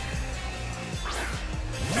Mudsdale.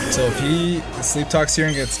 So if he sleep talks here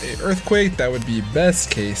and gets a earthquake, that would be best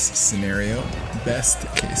case scenario. Best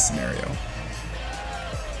case scenario.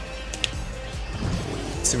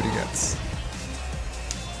 Let's see what he gets.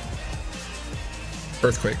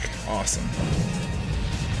 Earthquake, awesome.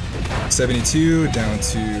 72 down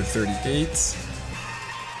to 38.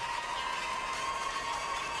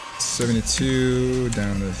 72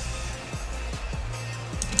 down to.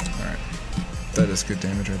 Alright. That is good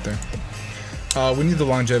damage right there. We need the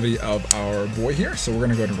longevity of our boy here, so we're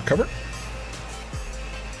gonna go ahead and recover.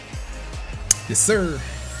 Yes, sir.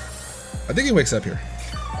 I think he wakes up here.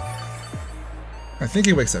 I think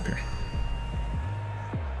he wakes up here.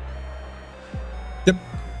 Yep.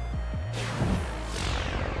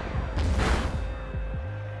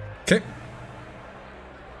 Okay.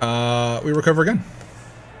 We recover again.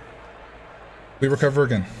 We recover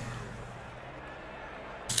again.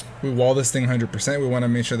 We wall this thing 100%. We want to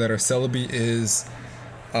make sure that our Celebi is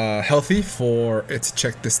healthy for it to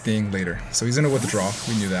check this thing later. So he's going to withdraw.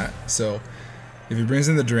 We knew that. So if he brings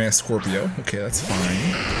in the Durant Scorpio, okay, that's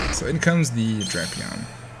fine. So in comes the Drapion.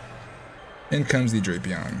 In comes the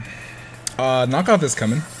Drapion. Knockoff is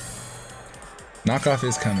coming. Knockoff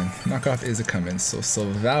is coming. Knockoff is a coming. So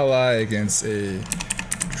Sylvala against a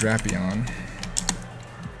Drapion.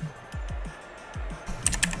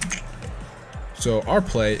 So our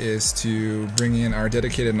play is to bring in our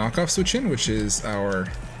dedicated knockoff switch in, which is our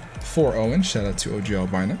 4 Owen. Shout out to OG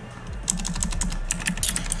Albina.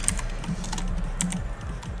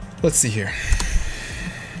 Let's see here.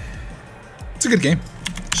 It's a good game.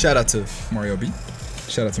 Shout out to MarioBee.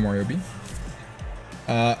 Shout out to MarioBee.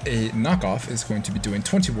 A knockoff is going to be doing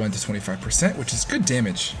 21 to 25%, which is good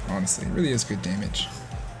damage, honestly. It really is good damage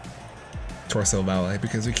to our Sylvala,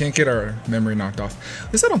 because we can't get our memory knocked off.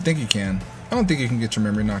 At least I don't think you can. I don't think you can get your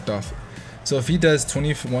memory knocked off. So if he does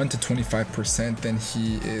 21 to 25%, then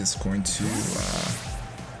he is going to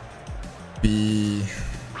be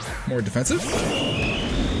more defensive.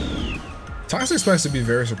 Toxic Spice would be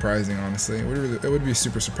very surprising, honestly. It would be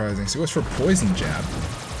super surprising. So he goes for Poison Jab.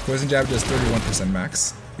 Poison Jab does 31%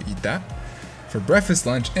 max. We eat that. For breakfast,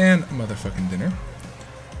 lunch, and motherfucking dinner.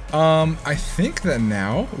 I think that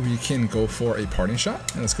now we can go for a parting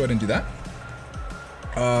shot. And let's go ahead and do that.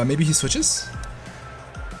 Maybe he switches.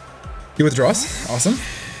 He withdraws. Awesome.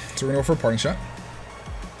 So we're gonna go for a parting shot.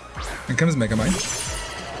 In comes Mega Mind.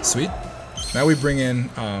 Sweet. Now we bring in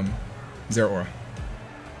Zero Aura.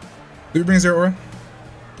 Do we bring Zero Aura?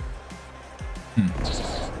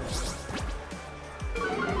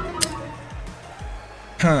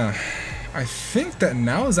 Huh. I think that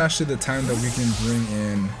now is actually the time that we can bring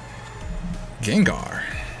in Gengar.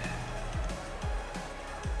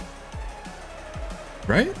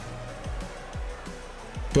 Right?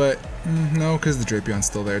 But no, because the Drapion's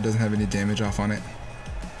still there. It doesn't have any damage off on it.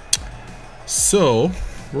 So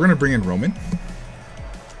we're gonna bring in Roman.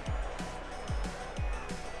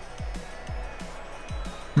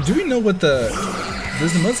 Do we know what does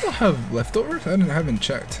the Mudsdale have leftovers? I haven't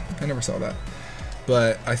checked. I never saw that.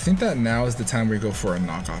 But I think that now is the time we go for a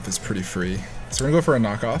knockoff. It's pretty free. So we're gonna go for a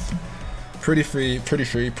knockoff. Pretty free, pretty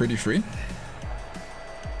free, pretty free.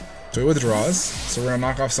 So he withdraws. So we're gonna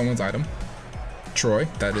knock off someone's item. Troy,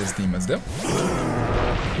 that is the Mudsdale.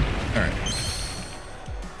 Alright.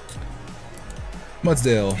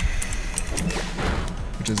 Mudsdale.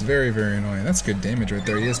 Which is very, very annoying. That's good damage right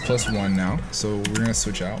there. He is +1 now. So we're gonna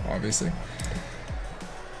switch out, obviously.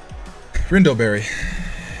 Rindoberry.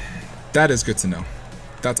 That is good to know.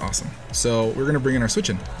 That's awesome. So we're gonna bring in our switch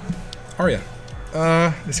in. Arya.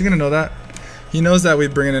 Is he gonna know that? He knows that we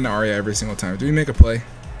bring in Arya every single time. Do we make a play?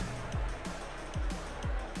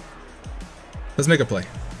 Let's make a play.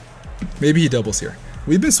 Maybe he doubles here.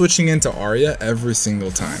 We've been switching into Arya every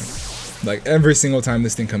single time. Like every single time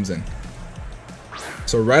this thing comes in.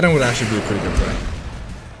 So Rhydon would actually be a pretty good play.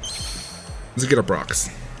 Let's get a Brox.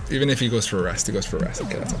 Even if he goes for a rest, he goes for a rest.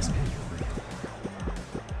 Okay, that's awesome.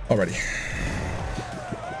 Alrighty.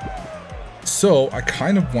 So I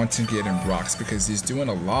kind of want to get in Brox because he's doing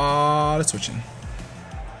a lot of switching.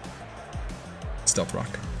 Stealth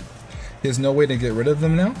Rock. He has no way to get rid of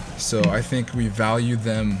them now, so I think we value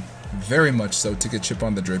them very much so to get chip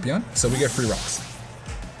on the Drapion, so we get free rocks.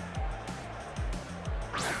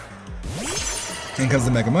 In comes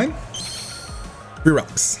the Mega Mine. Free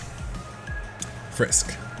rocks.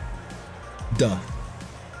 Frisk. Duh.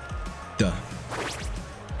 Duh.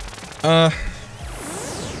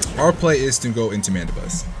 Our play is to go into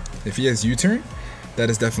Mandibuzz. If he has U-turn,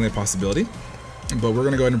 that is definitely a possibility, but we're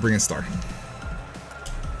gonna go ahead and bring in Star.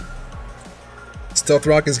 Stealth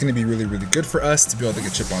Rock is going to be really, really good for us to be able to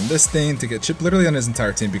get chip on this thing, to get chip literally on his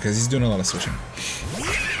entire team because he's doing a lot of switching.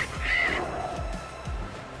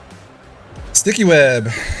 Sticky Web.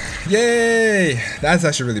 Yay! That's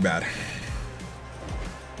actually really bad.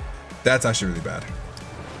 That's actually really bad.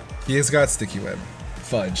 He has got Sticky Web.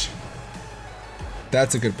 Fudge.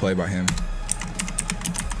 That's a good play by him.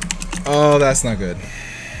 Oh, that's not good.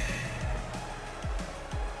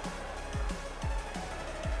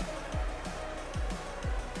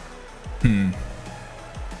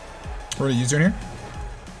 We're gonna use her here.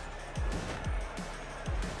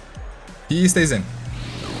 He stays in.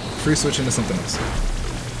 Free switch into something else.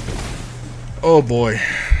 Oh boy.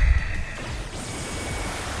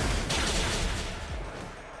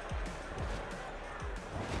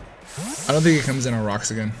 I don't think it comes in on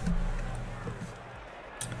rocks again.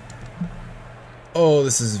 Oh,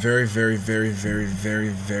 this is very, very, very, very, very,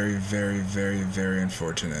 very, very, very, very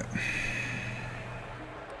unfortunate.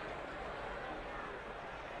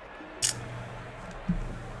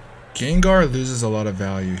 Gengar loses a lot of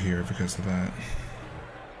value here because of that.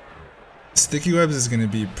 Sticky Webs is going to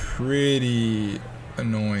be pretty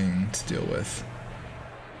annoying to deal with.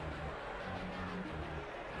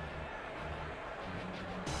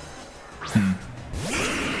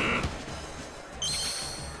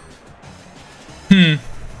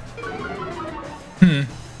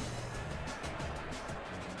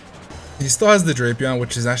 He still has the Drapion,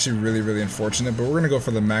 which is actually really, really unfortunate, but we're going to go for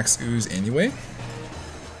the Max Ooze anyway.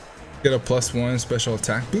 Get a +1 special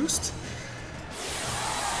attack boost.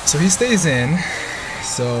 So he stays in.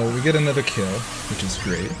 So we get another kill, which is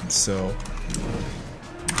great. So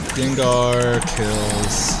Gengar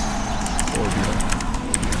kills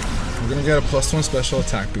Orbeetle. We're gonna get a +1 special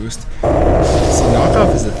attack boost. See,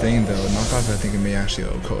 knockoff is a thing though. Knockoff, I think it may actually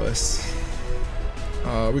OHKO us.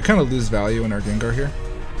 We kind of lose value in our Gengar here.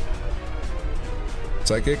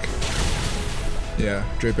 Psychic. Yeah,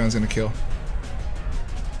 Drapion's gonna kill.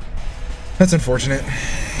 That's unfortunate.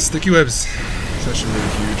 Sticky Webs is actually really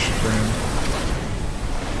huge for him.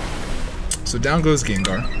 So down goes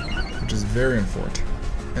Gengar, which is very unfortunate.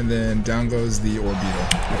 And then down goes the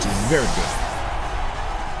Orbeetle, which is very good.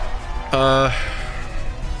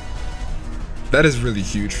 That is really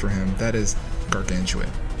huge for him. That is gargantuan.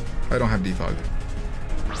 I don't have defog.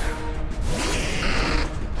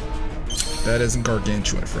 That is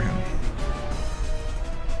gargantuan for him.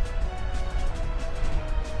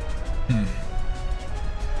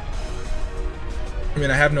 I mean,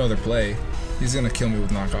 I have no other play. He's gonna kill me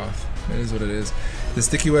with knockoff. It is what it is. The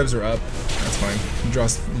Sticky Webs are up. That's fine. He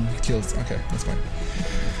draws, kills. Okay, that's fine.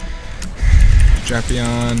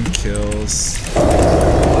 Drapion kills.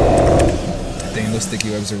 Dang, those Sticky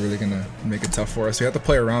Webs are really gonna make it tough for us. We have to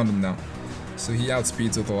play around him now. So he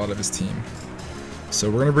outspeeds with a lot of his team. So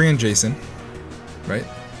we're gonna bring in Jason, right?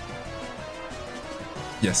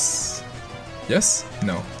 Yes. Yes?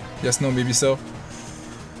 No. Yes, no, maybe so.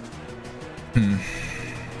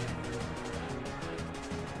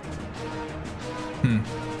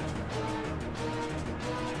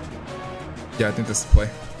 Yeah, I think this is the play.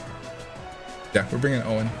 Yeah, we're bringing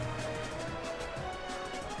Owen.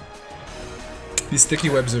 These Sticky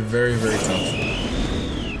Webs are very, very tough.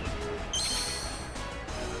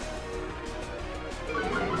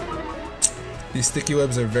 These Sticky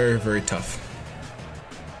Webs are very, very tough.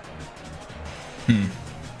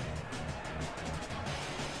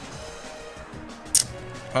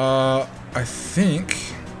 I think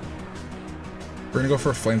we're gonna go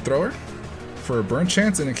for a Flamethrower for a burn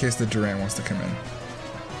chance, and in case the Durant wants to come in.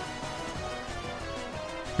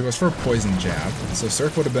 It was for a Poison Jab, so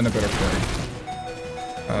Surf would have been a better play.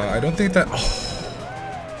 I don't think that. Oh.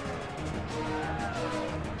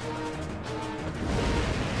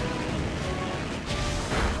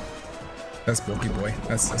 That's Bulky Boy.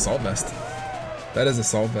 That's Assault Vest. That is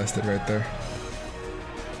Assault Vested right there.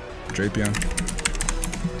 Drapion.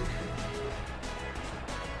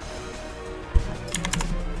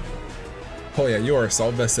 Oh yeah, you are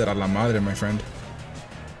Assault Vested a la madre, my friend.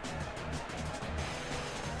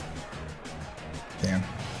 Damn.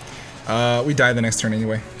 We die the next turn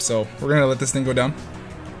anyway, so we're gonna let this thing go down.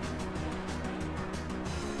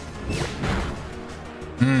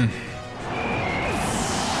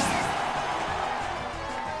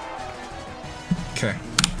 Okay.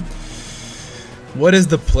 What is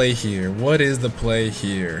the play here? What is the play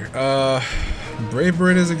here? Brave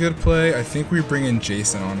Bird is a good play. I think we bring in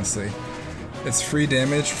Jason, honestly. It's free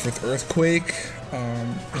damage with Earthquake.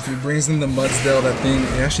 If he brings in the Mudsdale, that thing,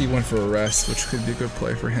 he actually went for a rest, which could be a good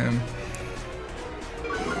play for him.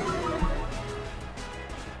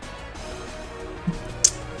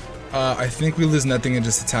 I think we lose nothing in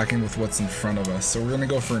just attacking with what's in front of us, so we're gonna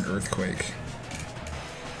go for an Earthquake.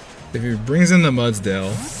 If he brings in the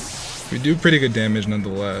Mudsdale, we do pretty good damage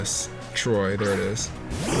nonetheless. Troy, there it is.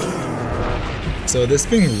 So this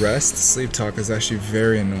being Rest, Sleep Talk is actually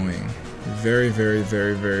very annoying. Very, very,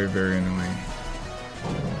 very, very, very annoying.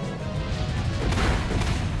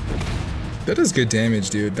 That does good damage,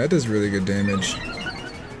 dude. That does really good damage.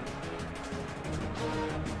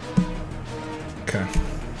 Okay.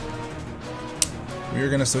 We are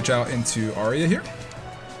gonna switch out into Arya here.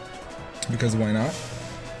 Because why not?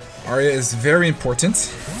 Arya is very important.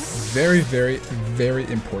 Very, very, very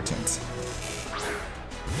important.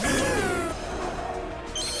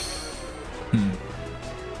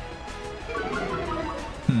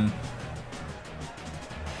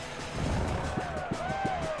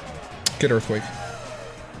 Get Earthquake.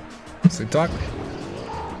 Sleep Talk.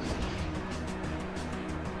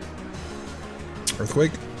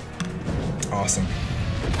 Earthquake. Awesome.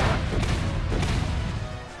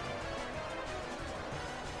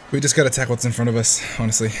 We just gotta attack what's in front of us,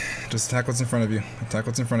 honestly. Just attack what's in front of you. Attack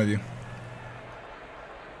what's in front of you.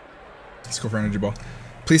 Let's go for Energy Ball.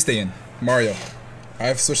 Please stay in. Mario.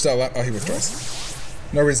 I've switched out. Oh, he withdraws.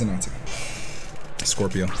 No reason not to.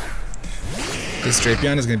 Scorpio. This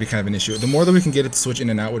Drapion is going to be kind of an issue. The more that we can get it to switch in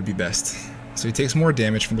and out would be best. So he takes more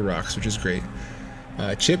damage from the rocks, which is great.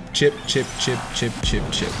 Chip, chip, chip, chip, chip, chip,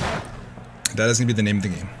 chip. That is going to be the name of the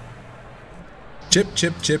game. Chip,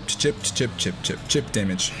 chip, chip, chip, chip, chip, chip, chip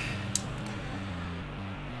damage.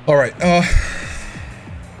 Alright,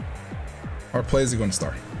 our play is a Golden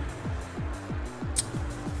Star.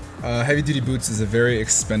 Heavy Duty Boots is a very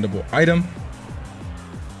expendable item.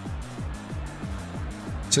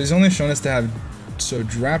 So he's only shown us to have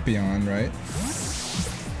Drapion, right?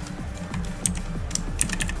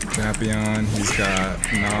 Drapion, he's got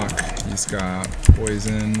Knock, he's got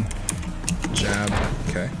Poison, Jab,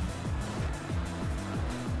 okay.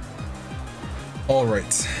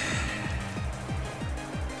 Alright.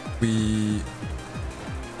 We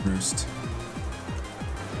roost.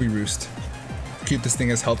 We roost. Keep this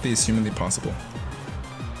thing as healthy as humanly possible.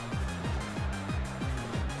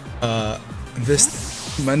 This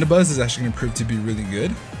Mendabuzz is actually going to prove to be really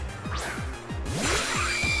good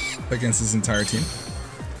against his entire team.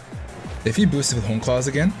 If he boosts with Home Claws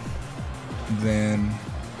again, then...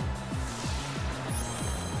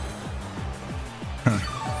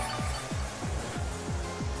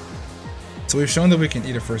 So we've shown that we can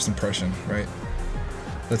eat a first impression, right?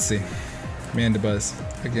 Let's see. Mandibuzz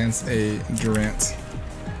against a Durant,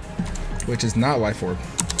 which is not Life Orb.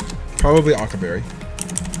 Probably Occaberry.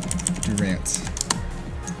 Durant.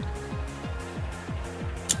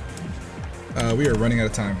 We are running out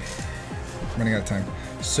of time. Running out of time.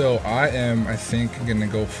 So I think, gonna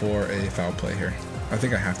go for a foul play here. I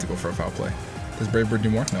think I have to go for a foul play. Does Brave Bird do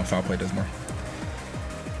more? No, foul play does more.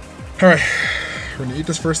 Alright. We're gonna eat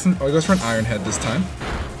this first. Oh, he goes for an Iron Head this time.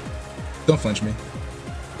 Don't flinch me.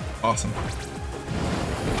 Awesome.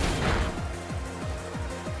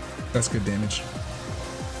 That's good damage.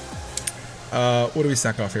 What do we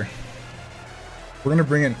sack off here? We're gonna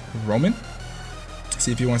bring in Roman.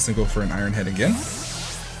 See if he wants to go for an Iron Head again.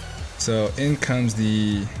 So in comes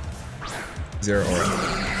the Zero Aura.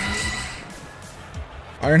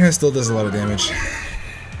 Iron Head still does a lot of damage,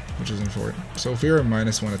 which is important. So if we are a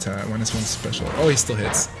 -1 attack, -1 special. Oh, he still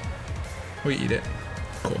hits. We eat it.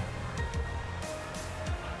 Cool.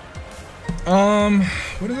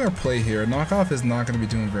 What is our play here? Knockoff is not going to be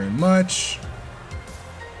doing very much,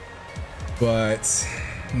 but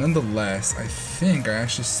nonetheless, I think I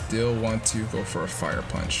actually still want to go for a Fire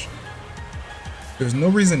Punch. There's no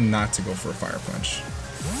reason not to go for a Fire Punch.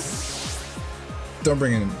 Don't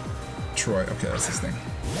bring in Troy. Okay, that's his thing.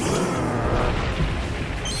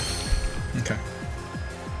 Okay.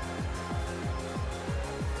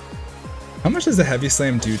 How much does the Heavy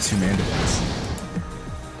Slam do to Mandibles?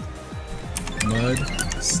 Mud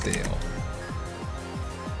Stale.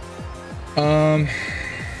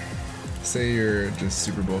 Say you're just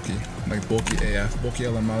super bulky, like bulky AF, bulky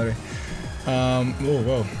a la madre.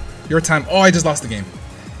 Whoa. Your time. Oh, I just lost the game.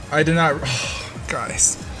 I did not. Oh,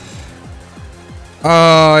 guys.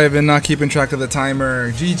 Oh, I've been not keeping track of the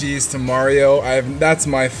timer. GG's to Mario. That's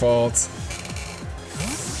my fault.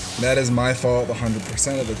 That is my fault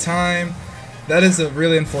 100% of the time. That is a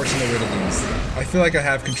really unfortunate way to lose. I feel like I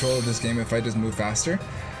have control of this game if I just move faster.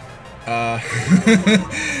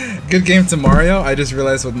 Good game to Mario. I just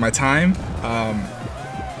realized with my time,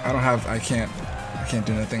 I can't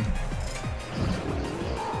do nothing.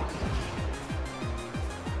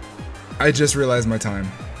 I just realized my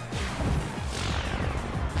time.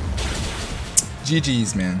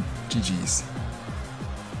 GG's, man. GG's.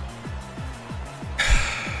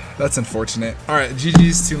 That's unfortunate. All right,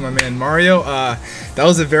 GG's to my man Mario. That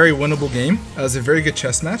was a very winnable game. That was a very good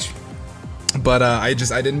chess match, but I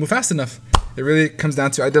didn't move fast enough. It really comes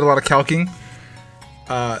down to I did a lot of calking.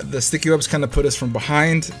 The sticky webs kind of put us from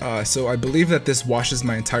behind, so I believe that this washes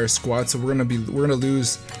my entire squad. So we're gonna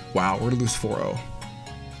lose. Wow, we're gonna lose 4-0.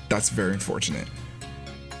 That's very unfortunate.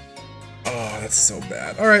 Oh, that's so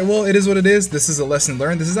bad. All right, well, it is what it is. This is a lesson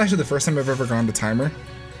learned. This is actually the first time I've ever gone to timer.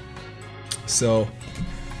 So,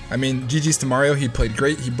 I mean, GG's to Mario. He played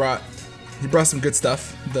great. He brought some good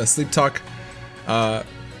stuff. The sleep talk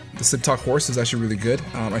horse is actually really good.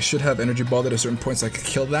 I should have energy balled at a certain point so I could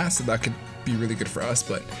kill that, so that could be really good for us,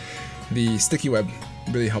 but the sticky web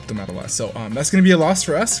really helped him out a lot. So that's going to be a loss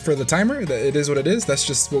for us for the timer. It is what it is. That's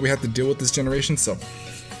just what we have to deal with this generation. So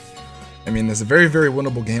I mean, it's a very, very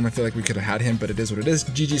winnable game. I feel like we could have had him, but it is what it is.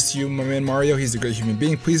 GG's to you, my man Mario. He's a great human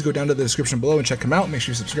being. Please go down to the description below and check him out. Make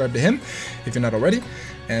sure you subscribe to him if you're not already.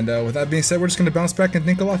 And with that being said, we're just going to bounce back and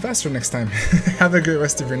think a lot faster next time. Have a great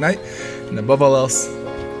rest of your night, and above all else,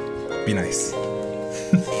 be nice.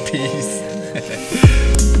 Peace.